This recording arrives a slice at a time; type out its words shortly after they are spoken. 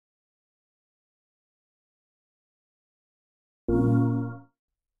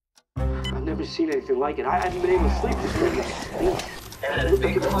never seen anything like it. I haven't been able to sleep this week. And a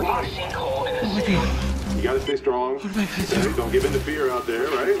big fucking sinkhole in the city. You gotta stay strong. Don't give in to fear out there,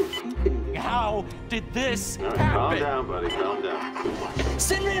 right? How did this All right, happen? calm down, buddy. Calm down.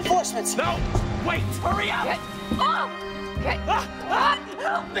 Send reinforcements. No! Wait! Hurry up!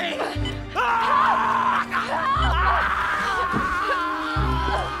 Help me!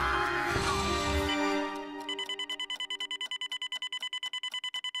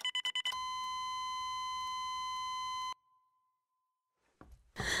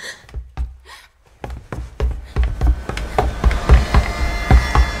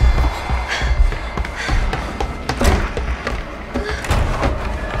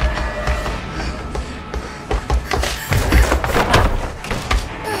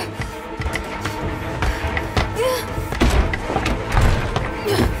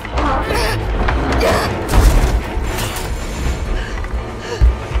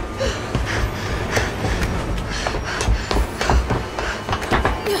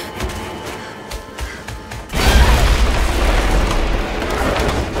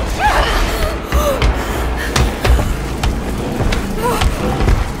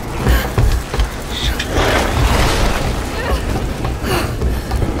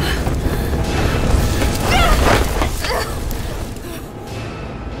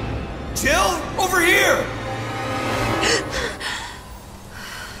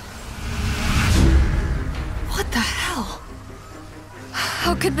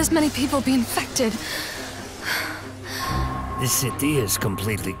 How could this many people be infected? This city is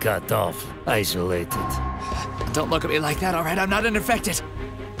completely cut off, isolated. Don't look at me like that, alright? I'm not infected.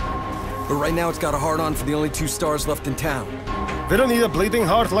 But right now it's got a hard-on for the only 2 stars left in town. They don't need a bleeding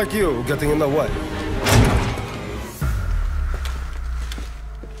heart like you getting in the way.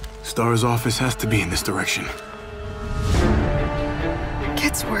 S.T.A.R.S office has to be in this direction.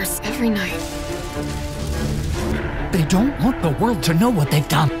 Gets worse every night. They don't want the world to know what they've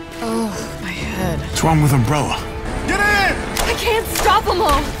done. Oh, my head. What's wrong with Umbrella? Get in! I can't stop them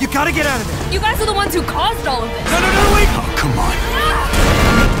all! You gotta get out of there! You guys are the ones who caused all of this! No, wait! Oh, come on.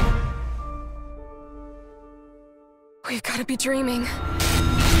 We've gotta be dreaming.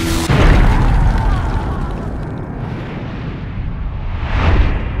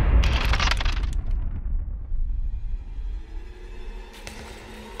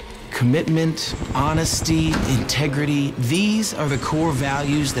 Commitment, honesty, integrity, these are the core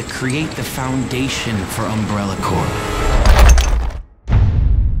values that create the foundation for Umbrella Corp.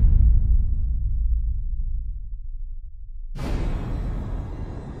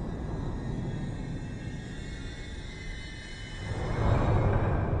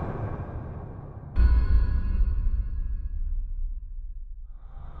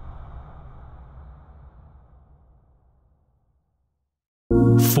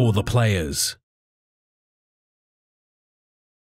 For the players.